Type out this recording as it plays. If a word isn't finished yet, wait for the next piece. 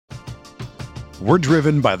We're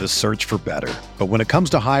driven by the search for better. But when it comes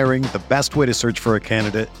to hiring, the best way to search for a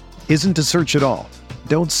candidate isn't to search at all.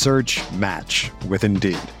 Don't search, match with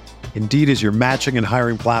Indeed. Indeed is your matching and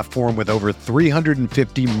hiring platform with over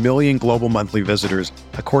 350 million global monthly visitors,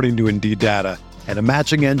 according to Indeed data, and a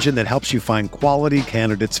matching engine that helps you find quality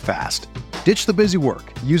candidates fast. Ditch the busy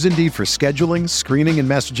work. Use Indeed for scheduling, screening, and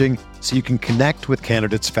messaging so you can connect with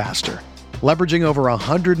candidates faster. Leveraging over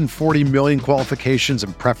 140 million qualifications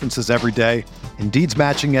and preferences every day, Indeed's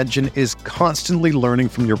matching engine is constantly learning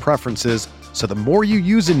from your preferences, so the more you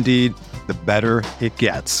use Indeed, the better it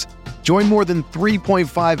gets. Join more than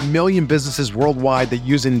 3.5 million businesses worldwide that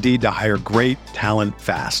use Indeed to hire great talent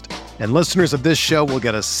fast. And listeners of this show will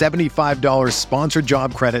get a $75 sponsored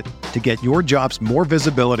job credit to get your jobs more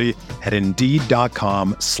visibility at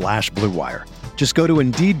Indeed.com/Blue Wire. Just go to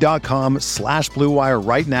Indeed.com/Blue Wire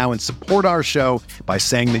right now and support our show by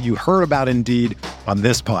saying that you heard about Indeed on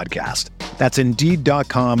this podcast. That's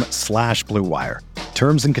Indeed.com/Blue Wire.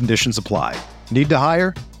 Terms and conditions apply. Need to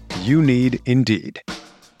hire? You need Indeed.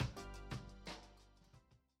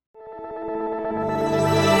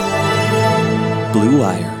 Blue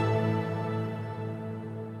Wire.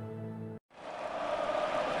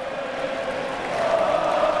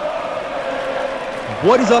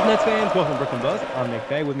 What is up, Nets fans? Welcome to Brooklyn Buzz. I'm Nick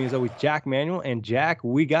Fay. With me, as always, Jack Manuel. And Jack,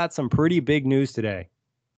 we got some pretty big news today.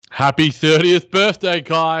 Happy 30th birthday,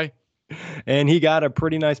 Kai. And he got a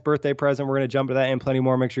pretty nice birthday present. We're going to jump to that and plenty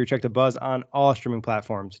more. Make sure you check the Buzz on all streaming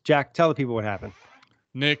platforms. Jack, tell the people what happened.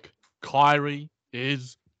 Nick, Kyrie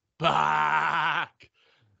is back.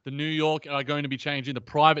 The New York are going to be changing the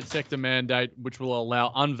private sector mandate, which will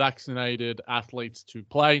allow unvaccinated athletes to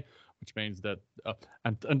play, which means that,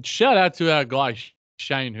 and shout out to our guy,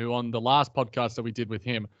 Shane, who on the last podcast that we did with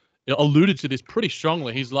him alluded to this pretty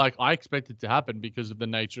strongly. He's like, I expect it to happen because of the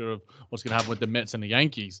nature of what's going to happen with the Mets and the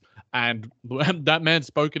Yankees. And that man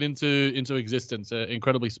spoke it into existence.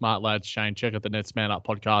 Incredibly smart lad, Shane. Check out the Nets Man Up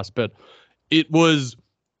podcast. But it was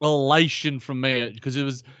elation from me because it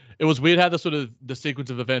was weird how the sequence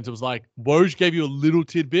of events, it was like Woj gave you a little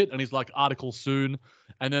tidbit and he's like article soon.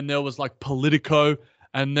 And then there was like Politico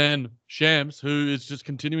and then Shams, who is just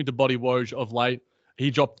continuing to body Woj of late. He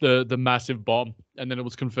dropped the massive bomb, and then it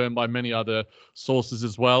was confirmed by many other sources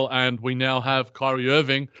as well. And we now have Kyrie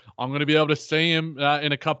Irving. I'm going to be able to see him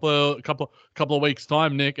in a couple of weeks'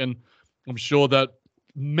 time, Nick. And I'm sure that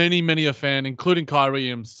many a fan, including Kyrie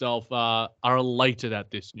himself, are elated at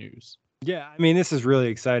this news. Yeah, I mean, this is really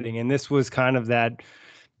exciting, and this was kind of that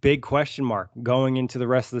big question mark going into the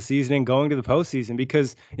rest of the season and going to the postseason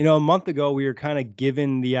because, a month ago we were kind of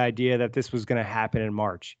given the idea that this was going to happen in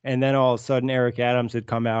March. And then all of a sudden Eric Adams had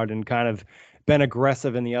come out and kind of been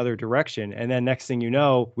aggressive in the other direction. And then next thing you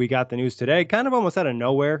know, we got the news today, kind of almost out of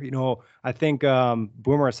nowhere. I think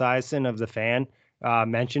Boomer Esiason of The Fan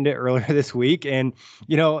mentioned it earlier this week. And,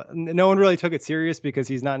 no one really took it serious because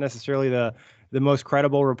he's not necessarily the most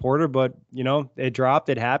credible reporter, but, it dropped,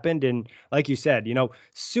 it happened. And like you said,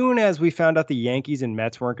 soon as we found out the Yankees and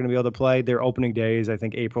Mets weren't going to be able to play, their opening day is, I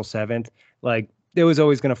think, April 7th, like it was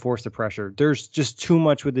always going to force the pressure. There's just too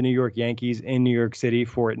much with the New York Yankees in New York City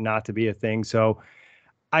for it not to be a thing. So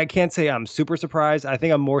I can't say I'm super surprised. I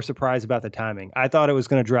think I'm more surprised about the timing. I thought it was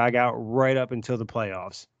going to drag out right up until the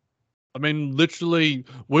playoffs. I mean, literally,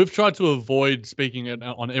 we've tried to avoid speaking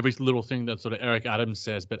on every little thing that sort of Eric Adams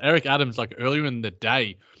says, but Eric Adams, like earlier in the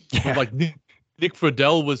day, like Nick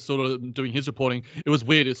Friedel was sort of doing his reporting. It was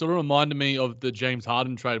weird. It sort of reminded me of the James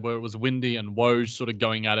Harden trade where it was Windy and Woj sort of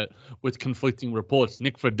going at it with conflicting reports.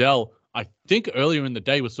 Nick Friedel, I think earlier in the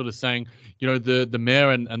day, was sort of saying, the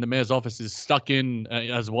mayor and the mayor's office is stuck in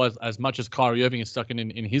as much as Kyrie Irving is stuck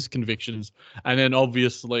in his convictions. And then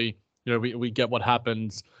obviously, we get what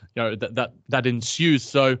happens, that ensues.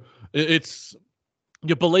 So it's,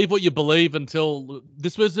 you believe what you believe until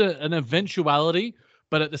this was an eventuality,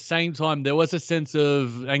 but at the same time, there was a sense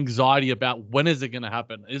of anxiety about when is it going to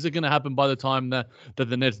happen? Is it going to happen by the time that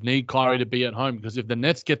the Nets need Kyrie to be at home? Because if the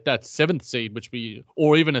Nets get that 7th seed,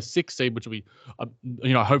 or even a 6th seed, which we,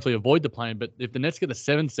 hopefully avoid the play-in, but if the Nets get a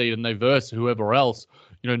 7th seed and they verse whoever else,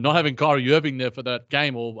 not having Kyrie Irving there for that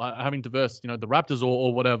game or having to verse, the Raptors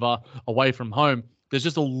or whatever away from home, there's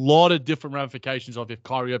just a lot of different ramifications of if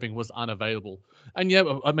Kyrie Irving was unavailable. And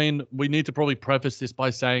yeah, I mean, we need to probably preface this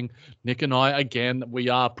by saying, Nick and I, again, we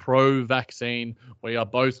are pro-vaccine. We are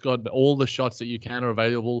both got all the shots that you can are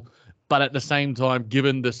available. But at the same time,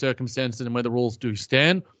 given the circumstances and where the rules do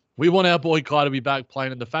stand, we want our boy Kai to be back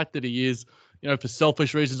playing. And the fact that he is, for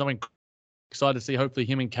selfish reasons, I'm excited to see hopefully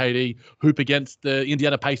him and KD hoop against the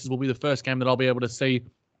Indiana Pacers will be the first game that I'll be able to see.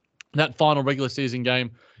 That final regular season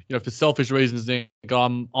game, for selfish reasons, Nick,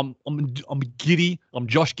 I'm giddy. I'm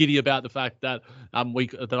Josh Giddy about the fact that that I'm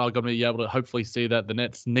going to be able to hopefully see that the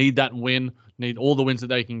Nets need that win, need all the wins that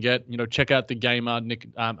they can get. Check out the gamer Nick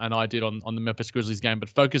and I did on the Memphis Grizzlies game. But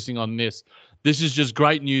focusing on this is just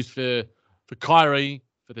great news for Kyrie,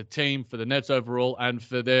 for the team, for the Nets overall, and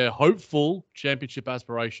for their hopeful championship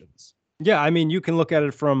aspirations. Yeah, I mean, you can look at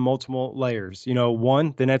it from multiple layers.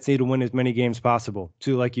 One, the Nets need to win as many games possible.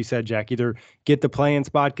 Two, like you said, Jack, either get the play-in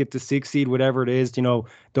spot, get the 6th seed, whatever it is.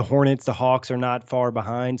 The Hornets, the Hawks are not far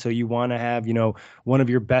behind, so you want to have, one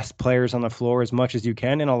of your best players on the floor as much as you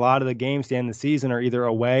can. And a lot of the games to end the season are either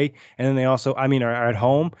away, and then they also, are at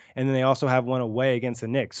home, and then they also have one away against the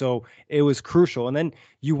Knicks. So it was crucial. And then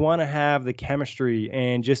you want to have the chemistry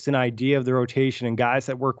and just an idea of the rotation and guys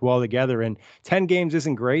that work well together. And 10 games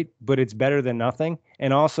isn't great, but it's better than nothing.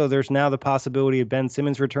 And also there's now the possibility of Ben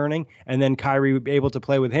Simmons returning and then Kyrie able to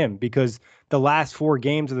play with him, because the last 4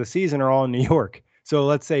 games of the season are all in New York. So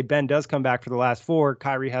let's say Ben does come back for the last 4,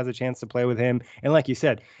 Kyrie has a chance to play with him. And like you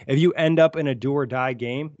said, if you end up in a do or die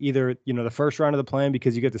game, either, the first round of the play-in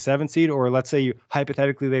because you get the 7th seed, or let's say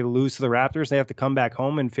hypothetically they lose to the Raptors, they have to come back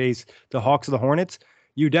home and face the Hawks or the Hornets,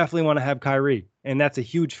 you definitely want to have Kyrie. And that's a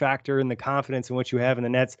huge factor in the confidence in what you have in the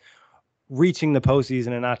Nets reaching the postseason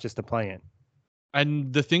and not just the play-in.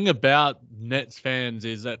 And the thing about Nets fans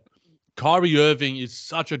is that Kyrie Irving is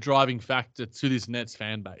such a driving factor to this Nets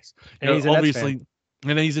fan base. And he's obviously,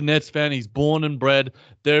 and he's a Nets fan. He's born and bred.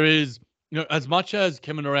 There is, as much as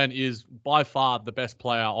Kevin Durant is by far the best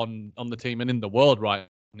player on the team and in the world right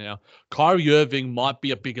now, Kyrie Irving might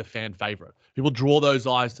be a bigger fan favorite. He will draw those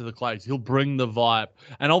eyes to the Clays. He'll bring the vibe.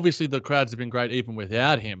 And obviously the crowds have been great even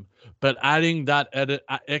without him. But adding that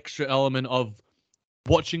extra element of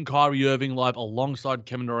watching Kyrie Irving live alongside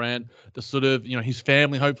Kevin Durant, the sort of, his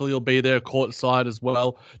family hopefully will be there courtside as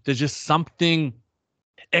well. There's just something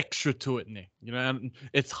extra to it, Nick. And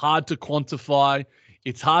it's hard to quantify.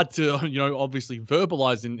 It's hard to, obviously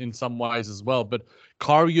verbalize in some ways as well. But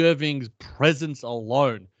Kyrie Irving's presence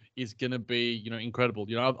alone is going to be, incredible.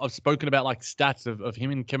 I've spoken about like stats of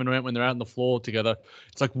him and Kevin Durant when they're out on the floor together.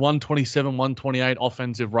 It's like 127, 128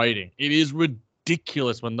 offensive rating. It is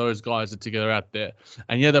ridiculous when those guys are together out there.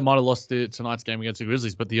 And yeah, they might have lost tonight's game against the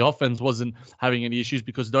Grizzlies, but the offense wasn't having any issues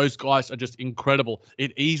because those guys are just incredible.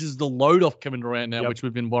 It eases the load off Kevin Durant now, which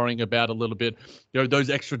we've been worrying about a little bit. Those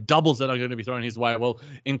extra doubles that are going to be thrown his way. Well,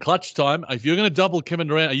 in clutch time, if you're going to double Kevin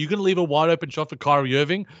Durant, are you going to leave a wide open shot for Kyrie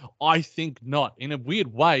Irving? I think not. In a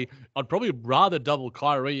weird way, I'd probably rather double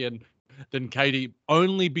Kyrie than KD,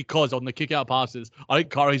 only because on the kick-out passes, I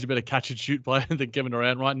think Kyrie's a better catch-and-shoot player than Kevin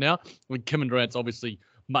Durant right now. Kevin Durant's obviously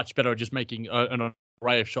much better at just making an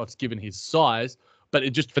array of shots given his size, but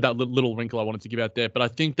it just for that little wrinkle I wanted to give out there. But I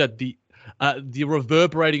think that the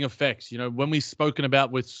reverberating effects, when we've spoken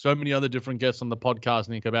about with so many other different guests on the podcast,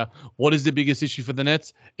 Nick, about what is the biggest issue for the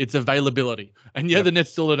Nets, it's availability. And the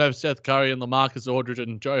Nets still don't have Seth Curry and LaMarcus Aldridge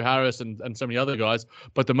and Joe Harris and so many other guys,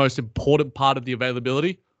 but the most important part of the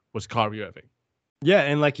availability was Kyrie Irving. Yeah,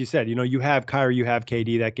 and like you said, you have Kyrie, you have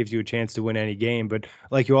KD, that gives you a chance to win any game. But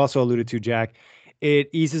like you also alluded to, Jack, it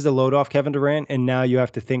eases the load off Kevin Durant, and now you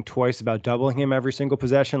have to think twice about doubling him every single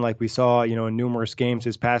possession, like we saw, in numerous games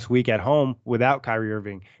this past week at home without Kyrie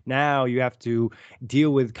Irving. Now you have to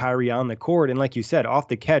deal with Kyrie on the court, and like you said, off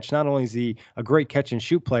the catch, not only is he a great catch and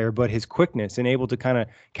shoot player, but his quickness and able to kind of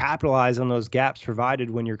capitalize on those gaps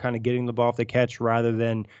provided when you're kind of getting the ball off the catch rather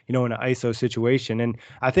than, in an ISO situation. And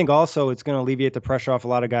I think also it's going to alleviate the pressure off a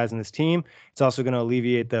lot of guys in this team. It's also going to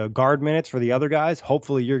alleviate the guard minutes for the other guys.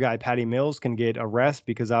 Hopefully your guy, Patty Mills, can get a rest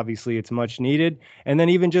because obviously it's much needed. And then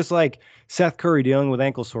even just like Seth Curry dealing with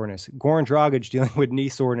ankle soreness, Goran Dragic dealing with knee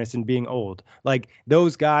soreness and being old, like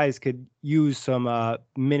those guys could use some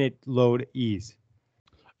minute load ease.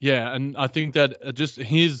 Yeah, and I think that just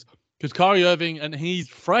because Kyrie Irving, and he's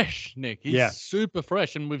fresh, Nick. He's super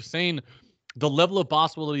fresh, and we've seen the level of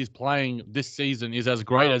basketball that he's playing this season is as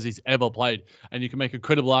great as he's ever played. And you can make a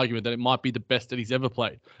credible argument that it might be the best that he's ever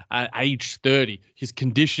played. At age 30, his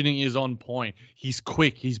conditioning is on point. He's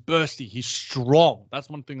quick. He's bursty. He's strong. That's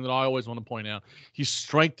one thing that I always want to point out. His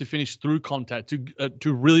strength to finish through contact,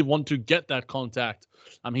 to really want to get that contact.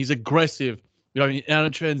 He's aggressive. Out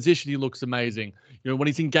of transition, he looks amazing. When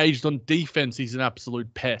he's engaged on defense, he's an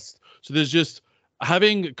absolute pest. So there's just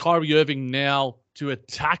having Kyrie Irving now to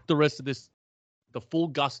attack the rest of this, the full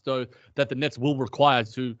gusto that the Nets will require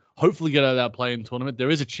to hopefully get out of that play-in tournament. There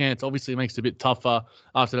is a chance. Obviously, it makes it a bit tougher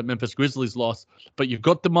after that Memphis Grizzlies loss. But you've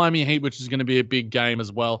got the Miami Heat, which is going to be a big game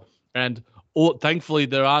as well. And thankfully,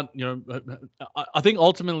 there aren't, I think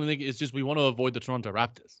ultimately, Nick, it's just we want to avoid the Toronto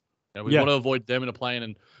Raptors. We want to avoid them in a play-in.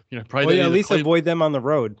 And pray Well, that yeah, at least Cleveland... avoid them on the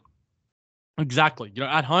road. Exactly.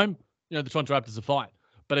 At home, the Toronto Raptors are fine,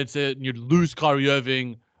 but you'd lose Kyrie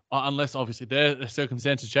Irving unless obviously their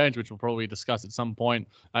circumstances change, which we'll probably discuss at some point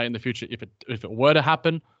in the future if it were to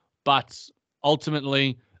happen. But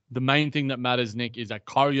ultimately, the main thing that matters, Nick, is that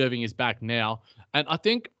Kyrie Irving is back now, and I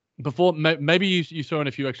think. Before, maybe you throw in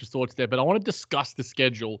a few extra thoughts there, but I want to discuss the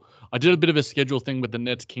schedule. I did a bit of a schedule thing with the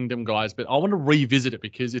Nets Kingdom guys, but I want to revisit it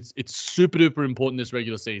because it's super duper important this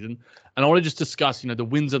regular season, and I want to just discuss the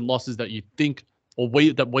wins and losses that you think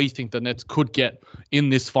we think the Nets could get in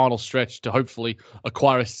this final stretch to hopefully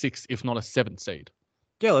acquire a 6th, if not a 7th seed.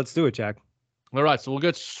 Yeah, let's do it, Jack. All right, so we'll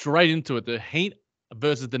get straight into it. The Heat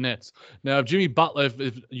versus the Nets. Now, if Jimmy Butler, if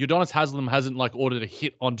Udonis Haslem hasn't ordered a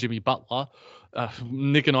hit on Jimmy Butler.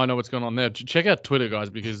 Nick and I know what's going on there. Check out Twitter, guys,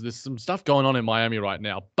 because there's some stuff going on in Miami right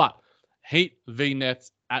now. But Heat v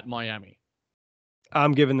Nets at Miami.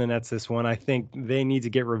 I'm giving the Nets this one. I think they need to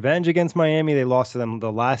get revenge against Miami. They lost to them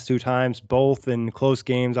the last 2 times, both in close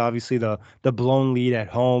games. Obviously, the blown lead at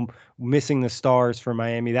home, missing the stars for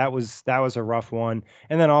Miami. That was a rough one.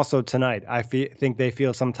 And then also tonight, I think they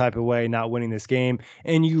feel some type of way not winning this game.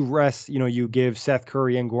 And you give Seth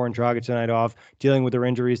Curry and Goran Dragic tonight off, dealing with their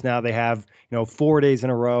injuries. Now they have 4 days in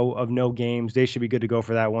a row of no games. They should be good to go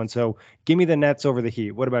for that one. So give me the Nets over the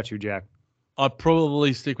Heat. What about you, Jack? I'd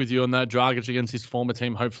probably stick with you on that. Dragic against his former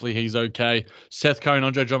team. Hopefully he's okay. Seth Curry and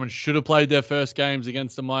Andre Drummond should have played their first games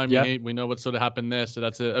against the Miami Heat. We know what sort of happened there, so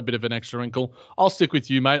that's a bit of an extra wrinkle. I'll stick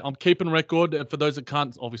with you, mate. I'm keeping record. For those that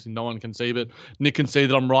can't, obviously no one can see, but Nick can see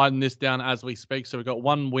that I'm writing this down as we speak. So we've got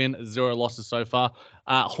 1 win, 0 losses so far.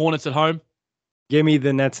 Hornets at home. Give me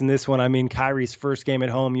the Nets in this one. I mean, Kyrie's first game at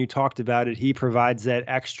home, you talked about it. He provides that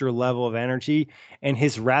extra level of energy and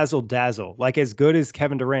his razzle dazzle. Like, as good as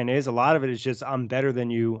Kevin Durant is, a lot of it is just, I'm better than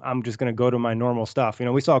you. I'm just going to go to my normal stuff.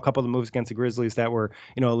 We saw a couple of the moves against the Grizzlies that were,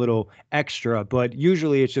 a little extra, but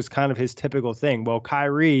usually it's just kind of his typical thing. Well,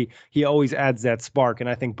 Kyrie, he always adds that spark. And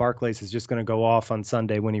I think Barclays is just going to go off on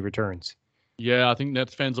Sunday when he returns. Yeah, I think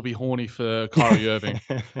Nets fans will be horny for Kyrie Irving.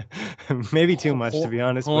 Maybe too much, to be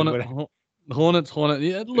honest. Hornets.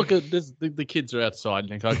 Yeah, look at this. The kids are outside,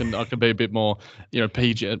 Nick. I can be a bit more,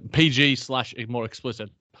 PG / more explicit.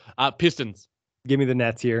 Pistons. Give me the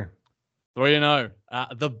Nets here. 3-0.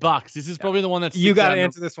 The Bucks. This is probably the one that's you got to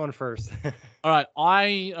answer this one first. All right,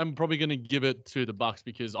 I am probably going to give it to the Bucks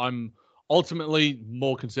because I'm ultimately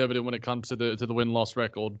more conservative when it comes to the win-loss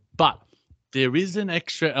record. But there is an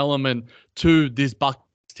extra element to this Bucks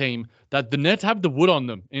team that the Nets have the wood on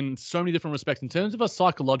them in so many different respects. In terms of a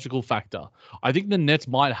psychological factor, I think the Nets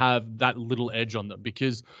might have that little edge on them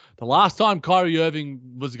because the last time Kyrie Irving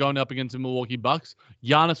was going up against the Milwaukee Bucks,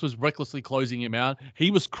 Giannis was recklessly closing him out. He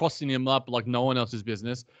was crossing him up like no one else's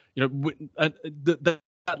business. That was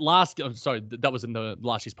in the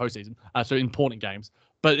last year's postseason, so important games.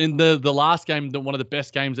 But in the last game, one of the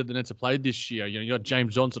best games that the Nets have played this year, you got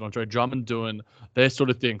James Johnson, Andre Drummond doing their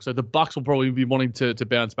sort of thing. So the Bucks will probably be wanting to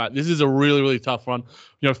bounce back. This is a really, really tough run.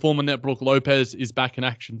 Former net Brook Lopez is back in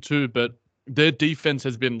action too, but their defense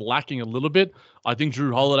has been lacking a little bit. I think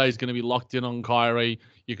Drew Holiday is going to be locked in on Kyrie.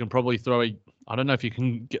 You can probably I don't know if you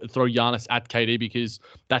can throw Giannis at KD because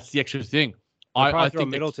that's the extra thing. I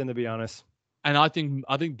think Middleton, to be honest. And I think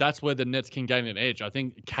that's where the Nets can gain an edge. I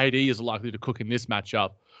think KD is likely to cook in this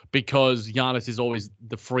matchup because Giannis is always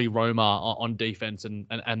the free roamer on defense and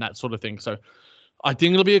that sort of thing. So I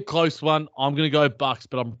think it'll be a close one. I'm going to go Bucks,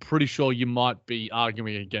 but I'm pretty sure you might be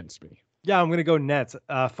arguing against me. Yeah, I'm going to go Nets.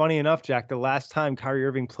 Funny enough, Jack, the last time Kyrie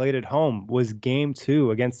Irving played at home was game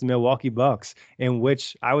 2 against the Milwaukee Bucks, in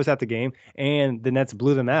which I was at the game, and the Nets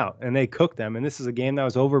blew them out, and they cooked them. And this is a game that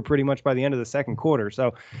was over pretty much by the end of the second quarter.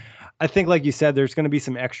 So I think, like you said, there's going to be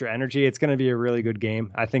some extra energy. It's going to be a really good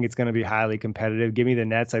game. I think it's going to be highly competitive. Give me the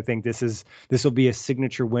Nets. I think this will be a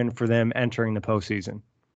signature win for them entering the postseason.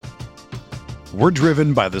 We're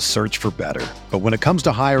driven by the search for better. But when it comes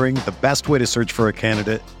to hiring, the best way to search for a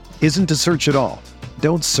candidate isn't to search at all.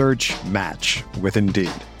 Don't search, match with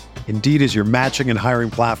Indeed. Indeed is your matching and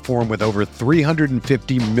hiring platform with over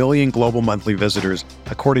 350 million global monthly visitors,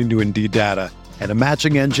 according to Indeed data, and a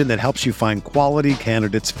matching engine that helps you find quality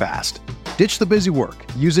candidates fast. Ditch the busy work.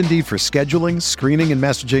 Use Indeed for scheduling, screening, and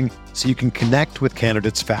messaging so you can connect with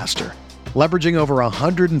candidates faster. Leveraging over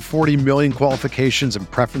 140 million qualifications and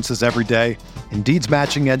preferences every day, Indeed's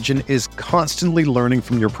matching engine is constantly learning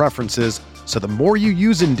from your preferences, so the more you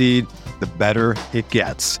use Indeed, the better it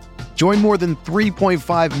gets. Join more than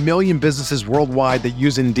 3.5 million businesses worldwide that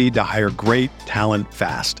use Indeed to hire great talent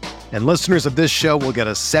fast. And listeners of this show will get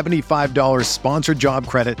a $75 sponsored job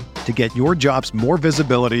credit to get your jobs more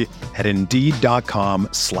visibility at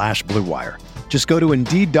Indeed.com/Blue Wire. Just go to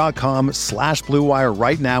Indeed.com/Blue Wire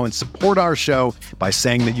right now and support our show by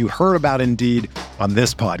saying that you heard about Indeed on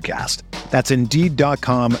this podcast. That's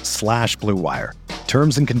Indeed.com/Blue Wire.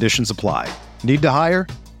 Terms and conditions apply. Need to hire?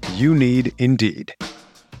 You need Indeed.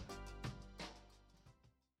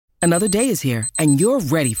 Another day is here, and you're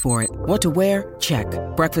ready for it. What to wear? Check.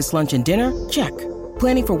 Breakfast, lunch, and dinner? Check.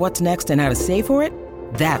 Planning for what's next and how to save for it?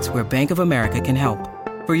 That's where Bank of America can help.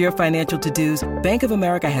 For your financial to-dos, Bank of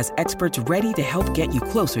America has experts ready to help get you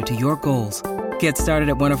closer to your goals. Get started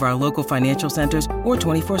at one of our local financial centers or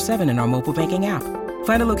 24/7 in our mobile banking app.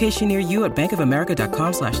 Find a location near you at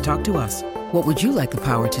bankofamerica.com/talktous. What would you like the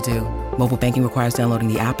power to do? Mobile banking requires downloading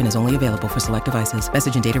the app and is only available for select devices.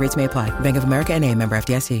 Message and data rates may apply. Bank of America NA, member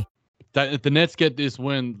FDIC. If the Nets get this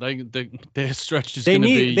win, their stretch is going to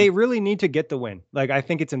be. They really need to get the win. Like, I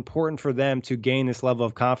think it's important for them to gain this level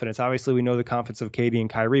of confidence. Obviously, we know the confidence of KD and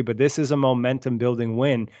Kyrie, but this is a momentum building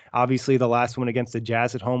win. Obviously, the last one against the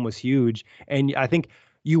Jazz at home was huge, and I think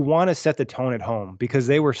you want to set the tone at home because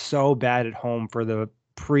they were so bad at home for the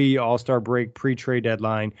pre-All-Star break, pre-trade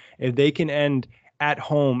deadline. If they can end at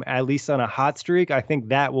home, at least on a hot streak, I think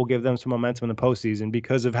that will give them some momentum in the postseason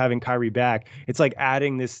because of having Kyrie back. It's like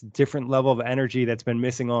adding this different level of energy that's been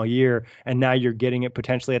missing all year, and now you're getting it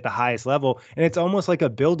potentially at the highest level. And it's almost like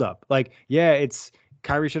a buildup. Like, yeah, it's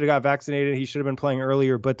Kyrie should have got vaccinated. He should have been playing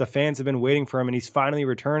earlier, but the fans have been waiting for him, and he's finally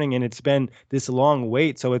returning, and it's been this long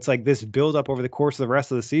wait. So it's like this buildup over the course of the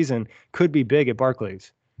rest of the season could be big at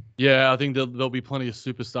Barclays. Yeah, I think there'll be plenty of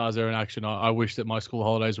superstars there in action. I wish that my school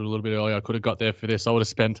holidays were a little bit earlier. I could have got there for this. I would have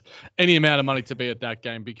spent any amount of money to be at that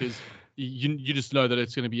game because you just know that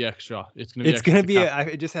it's going to be extra. It's going to be.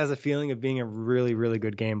 It just has a feeling of being a really, really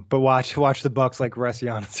good game. But watch the Bucks like rest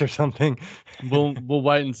Giannis or something. We'll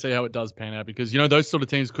wait and see how it does pan out because those sort of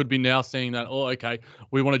teams could be now seeing that. Oh, okay,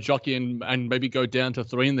 we want to jockey in and maybe go down to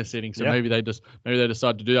 3 in the seating. So maybe they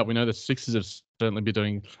decide to do that. We know the Sixers have certainly be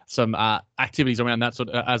doing some activities around that sort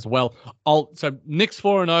of, as well. So Knicks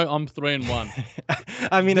 4-0, I'm 3-1.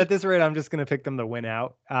 I mean, at this rate, I'm just going to pick them to win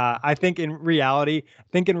out. I think in reality,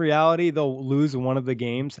 they'll lose one of the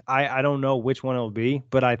games. I don't know which one it'll be,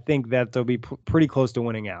 but I think that they'll be pretty close to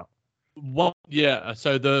winning out. Well, yeah.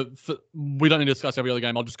 So we don't need to discuss every other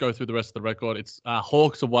game. I'll just go through the rest of the record. It's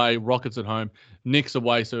Hawks away, Rockets at home, Knicks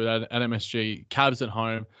away, so at MSG, Cavs at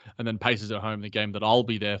home, and then Pacers at home. The game that I'll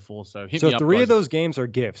be there for. So hit me up. 3 of those games are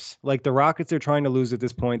gifts. Like the Rockets are trying to lose at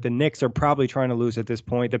this point. The Knicks are probably trying to lose at this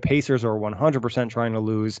point. The Pacers are 100% trying to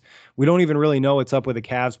lose. We don't even really know what's up with the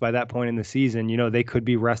Cavs by that point in the season. They could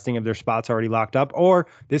be resting if their spots already locked up, or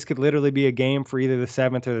this could literally be a game for either the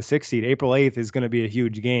 7th or the 6th seed. April 8th is going to be a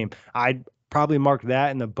huge game. I'd probably mark that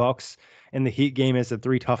and the Bucks and the Heat game as the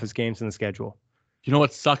 3 toughest games in the schedule. You know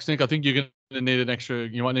what sucks, Nick? I think you're going to need an extra.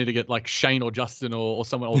 You might need to get like Shane or Justin or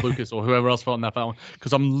someone or Lucas or whoever else on that phone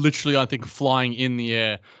because I'm literally, I think, flying in the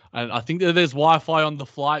air. And I think that there's Wi-Fi on the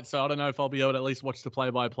flight, so I don't know if I'll be able to at least watch the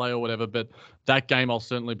play-by-play or whatever. But that game, I'll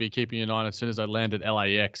certainly be keeping an eye on as soon as I land at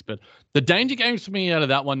LAX. But the danger games for me out of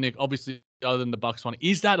that one, Nick, obviously other than the Bucks one,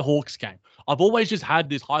 is that Hawks game. I've always just had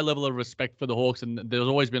this high level of respect for the Hawks, and there's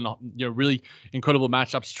always been really incredible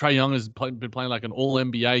matchups. Trae Young has been playing like an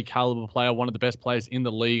All-NBA caliber player, one of the best players in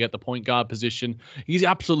the league at the point guard position. He's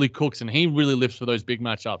absolutely cooks, and he really lives for those big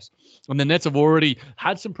matchups. And the Nets have already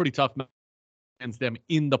had some pretty tough against them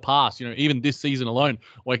in the past, even this season alone.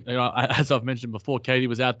 Like, as I've mentioned before, KD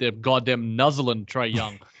was out there goddamn nuzzling Trae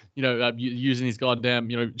Young. Using his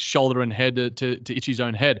goddamn, shoulder and head to itch his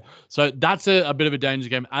own head. So that's a bit of a danger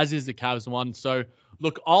game, as is the Cavs one. So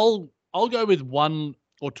look, I'll go with 1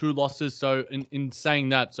 or 2 losses. So in saying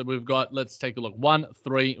that, so we've got, let's take a look, 1,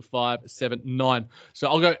 3, 5, 7, 9. So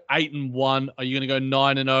I'll go 8-1. Are you going to go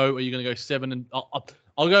 9-0? Are you going to go 7 and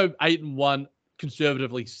I'll go 8-1,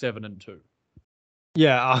 conservatively 7-2.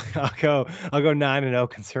 Yeah, I'll go 9-0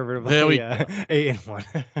 conservatively. There we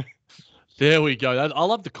 8-1. There we go. I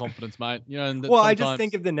love the confidence, mate. I just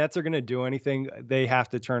think if the Nets are going to do anything, they have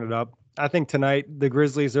to turn it up. I think tonight the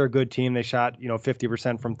Grizzlies are a good team. They shot,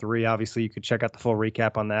 50% from 3. Obviously, you could check out the full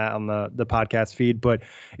recap on that on the podcast feed. But,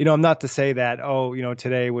 I'm not to say that,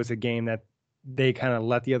 today was a game that they kind of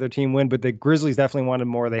let the other team win, but the Grizzlies definitely wanted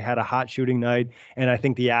more. They had a hot shooting night, and I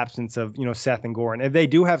think the absence of, Seth and Goran. If they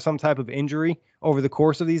do have some type of injury over the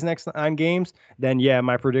course of these next 9 games, then yeah,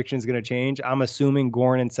 my prediction is going to change. I'm assuming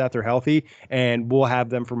Goran and Seth are healthy, and we'll have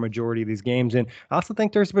them for majority of these games. And I also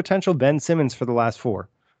think there's a potential Ben Simmons for the last 4.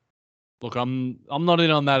 Look, I'm not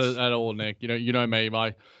in on that at all, Nick. You know me.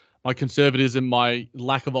 conservatism, my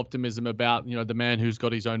lack of optimism about, the man who's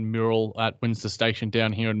got his own mural at Windsor Station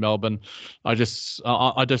down here in Melbourne. I just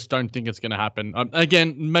don't think it's going to happen.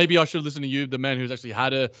 Again, maybe I should listen to you, the man who's actually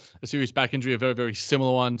had a serious back injury, a very, very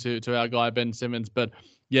similar one to our guy, Ben Simmons. But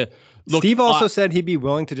yeah, look, Steve also said he'd be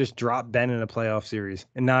willing to just drop Ben in a playoff series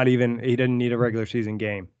and he didn't need a regular season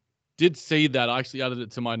game. Did see that. I actually added it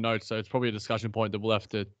to my notes, so it's probably a discussion point that we'll have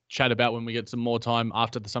to chat about when we get some more time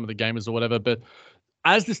after some of the gamers or whatever. But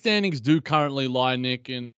as the standings do currently lie, Nick,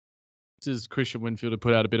 and this is Christian Winfield who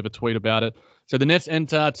put out a bit of a tweet about it. So the Nets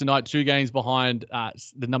enter tonight 2 games behind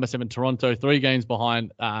the number 7 Toronto, 3 games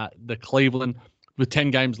behind the Cleveland, with 10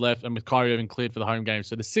 games left, and with Kyrie Irving cleared for the home game.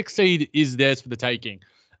 So the 6th seed is theirs for the taking.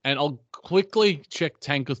 And I'll quickly check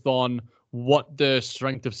Tankathon what the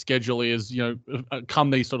strength of schedule is,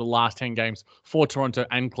 come these sort of last 10 games for Toronto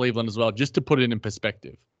and Cleveland as well, just to put it in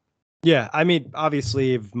perspective. Yeah, I mean,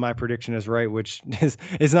 obviously, if my prediction is right, which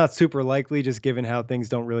is not super likely, just given how things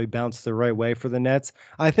don't really bounce the right way for the Nets,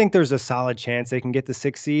 I think there's a solid chance they can get the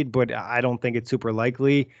 6th seed, but I don't think it's super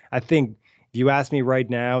likely. I think if you ask me right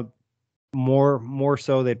now, more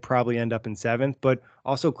so they'd probably end up in 7th. But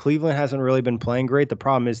also, Cleveland hasn't really been playing great. The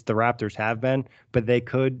problem is the Raptors have been, but they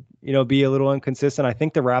could, be a little inconsistent. I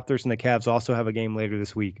think the Raptors and the Cavs also have a game later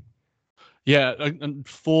this week. Yeah, and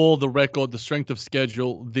for the record, the strength of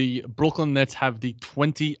schedule, the Brooklyn Nets have the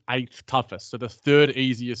 28th toughest, so the 3rd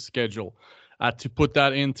easiest schedule. To put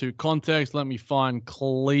that into context, let me find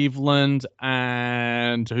Cleveland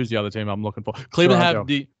and who's the other team I'm looking for? Cleveland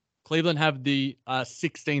have the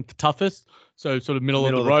 16th toughest, so sort of middle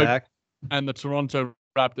of the road, pack. And the Toronto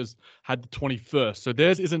Raptors had the 21st. So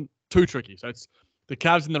theirs isn't too tricky. So it's the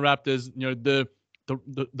Cavs and the Raptors.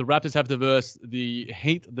 The Raptors have to verse the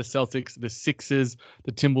Heat, the Celtics, the Sixers,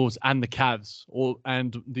 the Timberwolves, and the Cavs.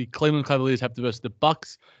 And the Cleveland Cavaliers have to verse the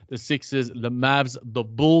Bucks, the Sixers, the Mavs, the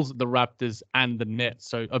Bulls, the Raptors, and the Nets.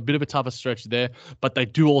 So a bit of a tougher stretch there. But they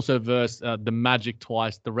do also verse the Magic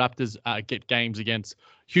twice. The Raptors get games against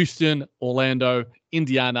Houston, Orlando,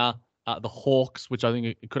 Indiana, the Hawks, which I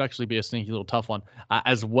think it could actually be a sneaky little tough one,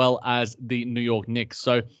 as well as the New York Knicks.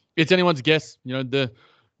 So it's anyone's guess. The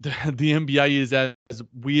NBA is as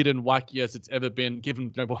weird and wacky as it's ever been,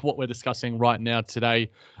 given what we're discussing right now today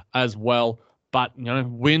as well. But,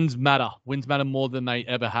 wins matter. Wins matter more than they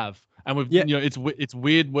ever have. And it's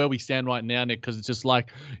weird where we stand right now, Nick, because it's just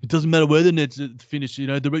like, it doesn't matter where the Nets finish.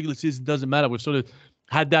 The regular season doesn't matter. We've sort of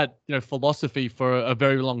had that, philosophy for a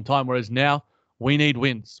very long time, whereas now we need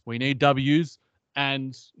wins. We need W's.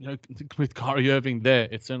 And, with Kyrie Irving there,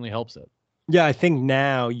 it certainly helps it. Yeah, I think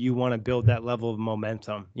now you want to build that level of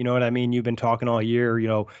momentum. You know what I mean? You've been talking all year,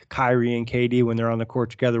 Kyrie and KD, when they're on the court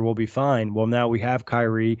together, will be fine. Well, now we have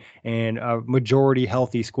Kyrie and a majority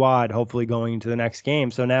healthy squad, hopefully going into the next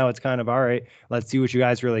game. So now it's kind of, all right, let's see what you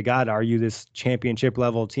guys really got. Are you this championship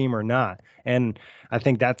level team or not? And I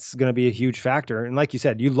think that's going to be a huge factor. And like you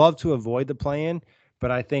said, you love to avoid the play-in,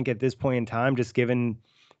 but I think at this point in time, just given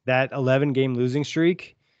that 11-game losing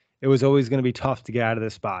streak, it was always going to be tough to get out of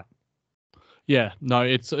this spot. Yeah, no,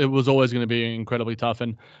 it was always going to be incredibly tough.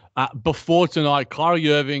 And before tonight, Kyrie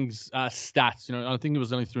Irving's stats, I think it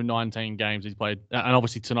was only through 19 games he's played. And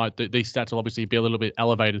obviously tonight, these stats will obviously be a little bit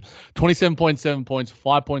elevated. 27.7 points,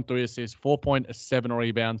 5.3 assists, 4.7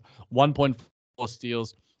 rebounds, 1.4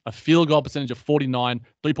 steals, a field goal percentage of 49,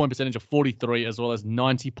 3-point percentage of 43, as well as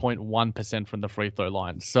 90.1% from the free throw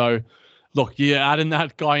line. So, look, you're adding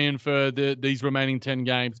that guy in for these remaining 10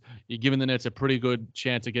 games. You're giving the Nets a pretty good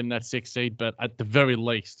chance of getting that 6th seed, but at the very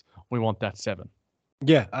least, we want that 7.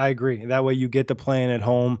 Yeah, I agree. That way you get the plan at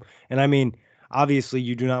home. And I mean, obviously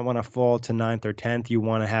you do not want to fall to 9th or 10th. You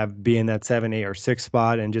want to be in that 7, 8, or 6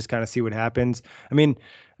 spot and just kind of see what happens. I mean,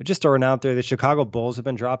 just throwing out there, the Chicago Bulls have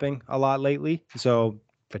been dropping a lot lately. So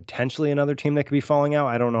potentially another team that could be falling out.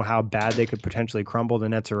 I don't know how bad they could potentially crumble. The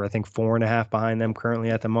Nets are, I think, 4.5 behind them currently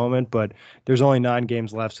at the moment, but there's only 9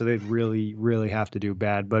 games left, so they'd really, really have to do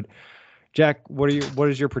bad. But Jack, what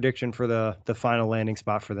is your prediction for the final landing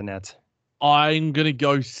spot for the Nets? I'm gonna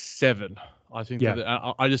go 7. I think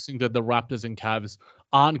I just think that the Raptors and Cavs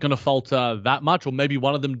aren't going to falter that much, or maybe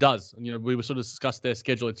one of them does. We were sort of discussed their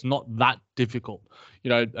schedule. It's not that difficult,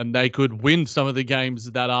 and they could win some of the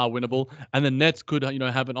games that are winnable. And the Nets could,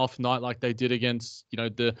 have an off night like they did against,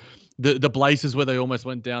 the Blazers, where they almost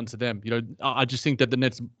went down to them. I just think that the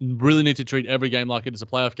Nets really need to treat every game like it is a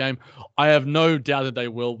playoff game. I have no doubt that they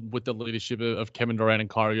will, with the leadership of Kevin Durant and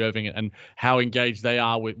Kyrie Irving and how engaged they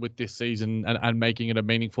are with this season and making it a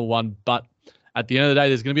meaningful one. But at the end of the day,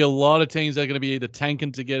 there's going to be a lot of teams that are going to be either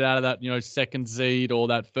tanking to get out of that, 2nd seed or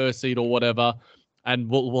that 1st seed or whatever. And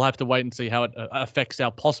we'll have to wait and see how it affects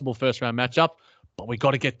our possible first round matchup. but we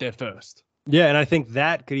got to get there first. Yeah, and I think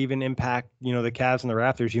that could even impact, the Cavs and the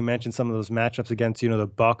Raptors. You mentioned some of those matchups against, the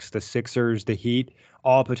Bucks, the Sixers, the Heat,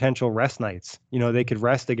 all potential rest nights. They could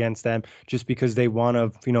rest against them just because they want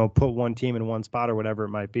to, put one team in one spot or whatever it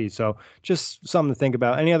might be. So just something to think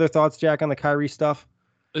about. Any other thoughts, Jack, on the Kyrie stuff?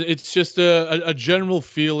 It's just a general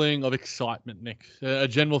feeling of excitement, Nick. A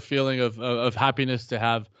general feeling of happiness to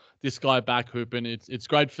have this guy back hooping. It's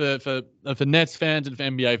great for Nets fans and for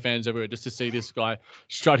NBA fans everywhere just to see this guy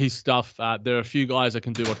strut his stuff. There are a few guys that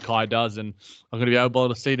can do what Kai does, and I'm going to be able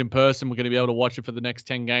to see it in person. We're going to be able to watch it for the next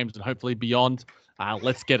 10 games and hopefully beyond.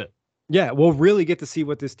 Let's get it. Yeah, we'll really get to see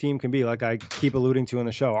what this team can be. Like I keep alluding to in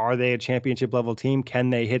the show, are they a championship level team? Can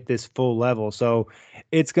they hit this full level? So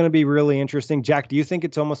it's going to be really interesting. Jack, do you think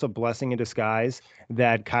it's almost a blessing in disguise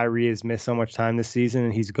that Kyrie has missed so much time this season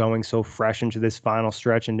and he's going so fresh into this final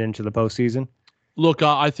stretch and into the postseason? Look,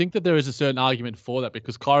 I think that there is a certain argument for that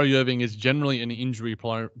because Kyrie Irving is generally an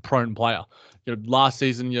injury-prone player. Last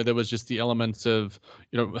season, there was just the elements of,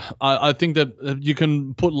 I think that you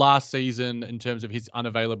can put last season in terms of his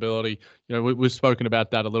unavailability. We've spoken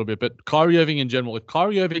about that a little bit, but Kyrie Irving in general, if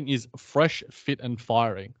Kyrie Irving is fresh, fit, and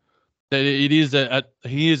firing, that it is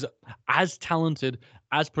he is as talented,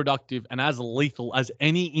 as productive, and as lethal as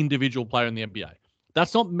any individual player in the NBA.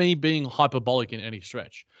 That's not me being hyperbolic in any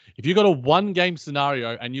stretch. If you got a one-game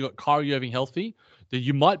scenario and you got Kyrie Irving healthy, then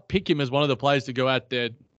you might pick him as one of the players to go out there.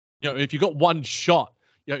 If you got one shot,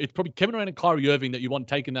 it's probably Kevin Durant and Kyrie Irving that you want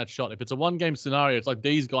taking that shot. If it's a one-game scenario, it's like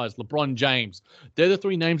these guys, LeBron James. They're the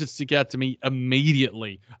three names that stick out to me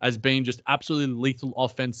immediately as being just absolutely lethal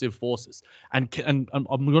offensive forces. And I'm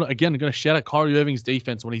going to shout out Kyrie Irving's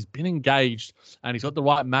defense when he's been engaged and he's got the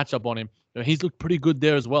right matchup on him. He's looked pretty good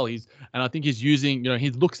there as well. And I think he's using,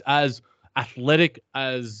 he looks as athletic,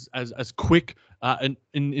 as quick,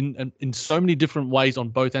 in so many different ways on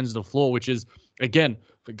both ends of the floor, which is, again,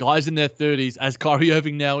 for guys in their 30s, as Kyrie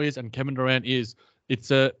Irving now is and Kevin Durant is,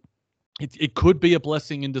 it could be a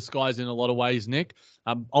blessing in disguise in a lot of ways, Nick.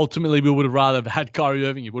 Ultimately, we would have rather have had Kyrie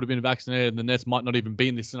Irving. He would have been vaccinated, and the Nets might not even be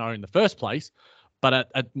in this scenario in the first place.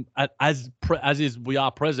 But as is we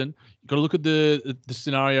are present, you've got to look at the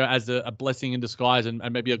scenario as a blessing in disguise and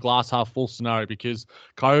maybe a glass half full scenario, because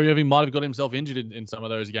Kyrie Irving might have got himself injured in some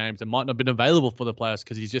of those games and might not have been available for the playoffs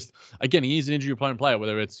because he is an injury-prone player,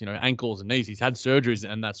 whether it's ankles and knees. He's had surgeries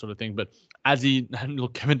and that sort of thing. But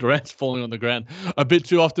look, Kevin Durant's falling on the ground a bit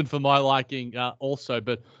too often for my liking also.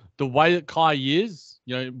 But the way that Kai is,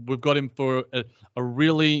 we've got him for a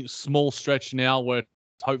really small stretch now where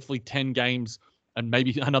hopefully 10 games and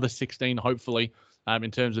maybe another 16, hopefully,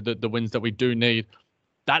 in terms of the wins that we do need.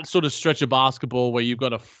 That sort of stretch of basketball where you've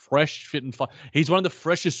got a fresh fit and fire. He's one of the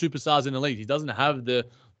freshest superstars in the league. He doesn't have the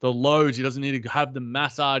loads. He doesn't need to have the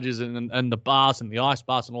massages and the baths and the ice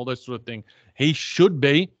baths and all those sort of things. He should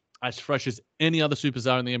be as fresh as any other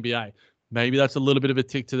superstar in the NBA. Maybe that's a little bit of a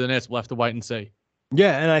tick to the Nets. We'll have to wait and see.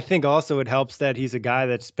 Yeah, and I think also it helps that he's a guy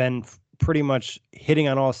that's been pretty much hitting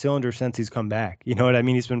on all cylinders since he's come back. You know what I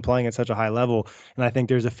mean? He's been playing at such a high level, and I think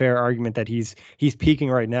there's a fair argument that he's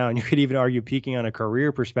peaking right now, and you could even argue peaking on a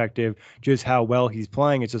career perspective, just how well he's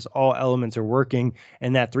playing. It's just all elements are working,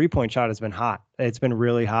 and that three-point shot has been hot. It's been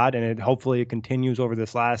really hot, and hopefully it continues over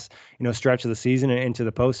this last stretch of the season and into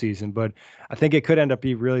the postseason. But I think it could end up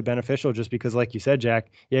being really beneficial just because, like you said,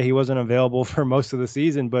 Jack, yeah, he wasn't available for most of the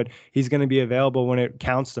season, but he's going to be available when it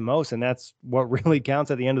counts the most, and that's what really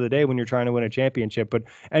counts at the end of the day when you're trying to win a championship. But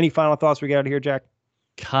any final thoughts we got out of here, Jack?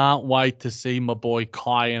 Can't wait to see my boy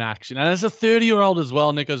Kai in action. And as a 30-year-old as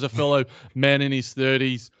well, Nick, as a fellow man in his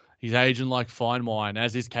 30s, he's aging like fine wine,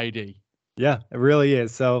 as is KD. Yeah, it really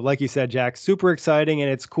is. So like you said, Jack, super exciting. And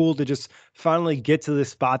it's cool to just finally get to this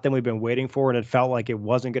spot that we've been waiting for. And it felt like it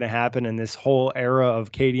wasn't going to happen. And this whole era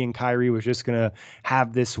of KD and Kyrie was just going to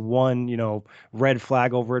have this one, red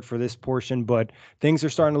flag over it for this portion. But things are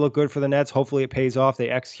starting to look good for the Nets. Hopefully it pays off. They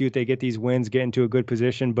execute, they get these wins, get into a good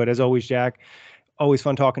position. But as always, Jack, always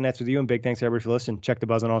fun talking Nets with you. And big thanks to everybody for listening. Check the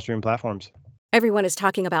Buzz on all streaming platforms. Everyone is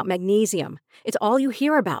talking about magnesium. It's all you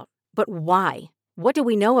hear about. But why? What do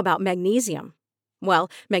we know about magnesium?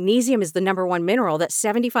 Well, magnesium is the number one mineral that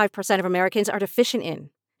 75% of Americans are deficient in.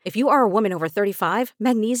 If you are a woman over 35,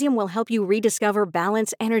 magnesium will help you rediscover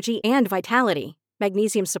balance, energy, and vitality.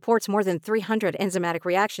 Magnesium supports more than 300 enzymatic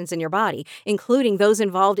reactions in your body, including those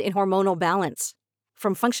involved in hormonal balance.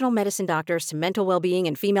 From functional medicine doctors to mental well-being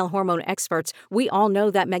and female hormone experts, we all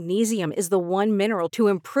know that magnesium is the one mineral to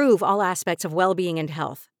improve all aspects of well-being and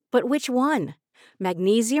health. But which one?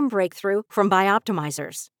 Magnesium Breakthrough from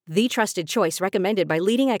Bioptimizers, the trusted choice recommended by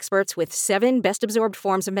leading experts with 7 best-absorbed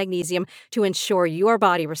forms of magnesium to ensure your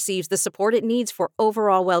body receives the support it needs for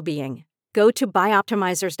overall well-being. Go to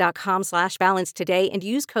bioptimizers.com/balance today and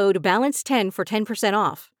use code BALANCE10 for 10%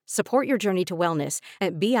 off. Support your journey to wellness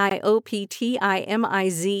at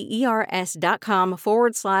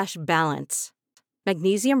bioptimizers.com/balance.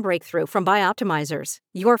 Magnesium Breakthrough from Bioptimizers,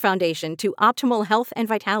 your foundation to optimal health and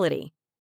vitality.